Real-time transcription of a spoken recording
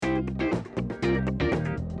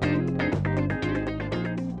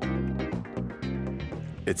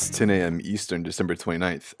It's 10 a.m. Eastern, December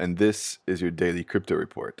 29th, and this is your daily crypto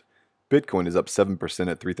report. Bitcoin is up 7%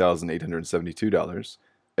 at $3,872,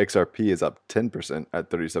 XRP is up 10% at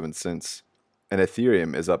 37 cents, and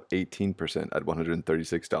Ethereum is up 18% at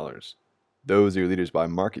 $136. Those are your leaders by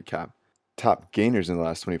market cap. Top gainers in the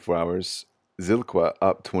last 24 hours, Zilqua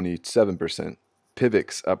up 27%,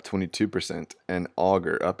 Pivx up 22%, and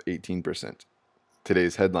Augur up 18%.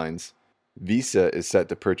 Today's headlines: Visa is set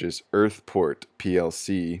to purchase Earthport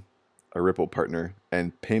plc, a Ripple partner,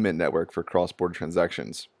 and payment network for cross-border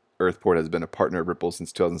transactions. Earthport has been a partner of Ripple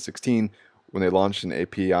since 2016 when they launched an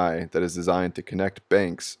API that is designed to connect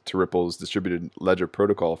banks to Ripple's distributed ledger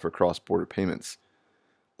protocol for cross-border payments.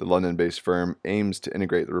 The London-based firm aims to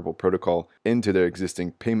integrate the Ripple protocol into their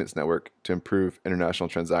existing payments network to improve international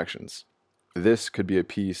transactions. This could be a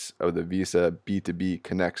piece of the Visa B2B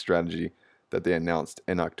Connect strategy that they announced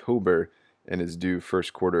in October and is due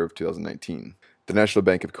first quarter of 2019. The National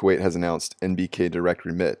Bank of Kuwait has announced NBK Direct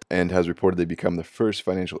Remit and has reportedly become the first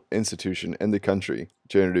financial institution in the country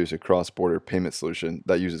to introduce a cross-border payment solution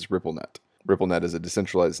that uses RippleNet. RippleNet is a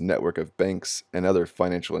decentralized network of banks and other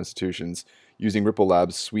financial institutions using Ripple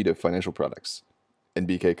Labs' suite of financial products.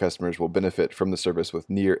 NBK customers will benefit from the service with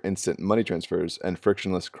near-instant money transfers and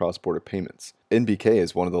frictionless cross-border payments. NBK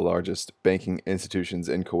is one of the largest banking institutions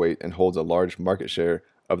in Kuwait and holds a large market share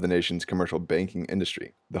of the nation's commercial banking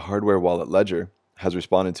industry. The hardware wallet Ledger has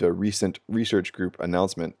responded to a recent research group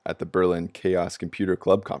announcement at the Berlin Chaos Computer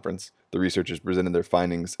Club conference. The researchers presented their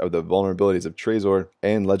findings of the vulnerabilities of Trezor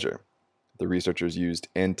and Ledger. The researchers used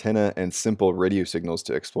antenna and simple radio signals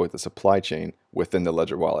to exploit the supply chain within the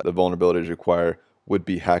Ledger wallet. The vulnerabilities require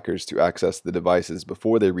would-be hackers to access the devices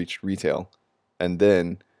before they reach retail, and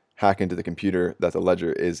then hack into the computer that the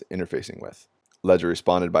Ledger is interfacing with. Ledger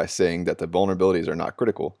responded by saying that the vulnerabilities are not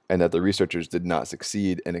critical, and that the researchers did not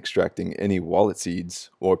succeed in extracting any wallet seeds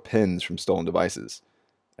or pins from stolen devices,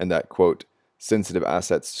 and that, quote, sensitive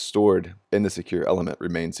assets stored in the secure element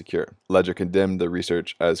remain secure. Ledger condemned the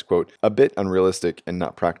research as, quote, a bit unrealistic and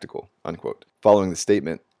not practical, unquote. Following the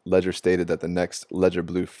statement, Ledger stated that the next Ledger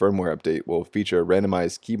Blue firmware update will feature a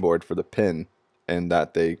randomized keyboard for the pin, and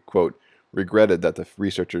that they, quote, regretted that the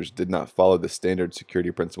researchers did not follow the standard security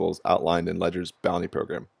principles outlined in Ledger's bounty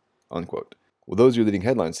program, unquote. Well, those are your leading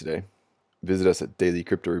headlines today. Visit us at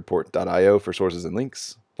dailycryptoreport.io for sources and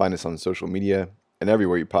links. Find us on social media and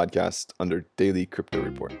everywhere you podcast under Daily Crypto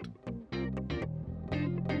Report.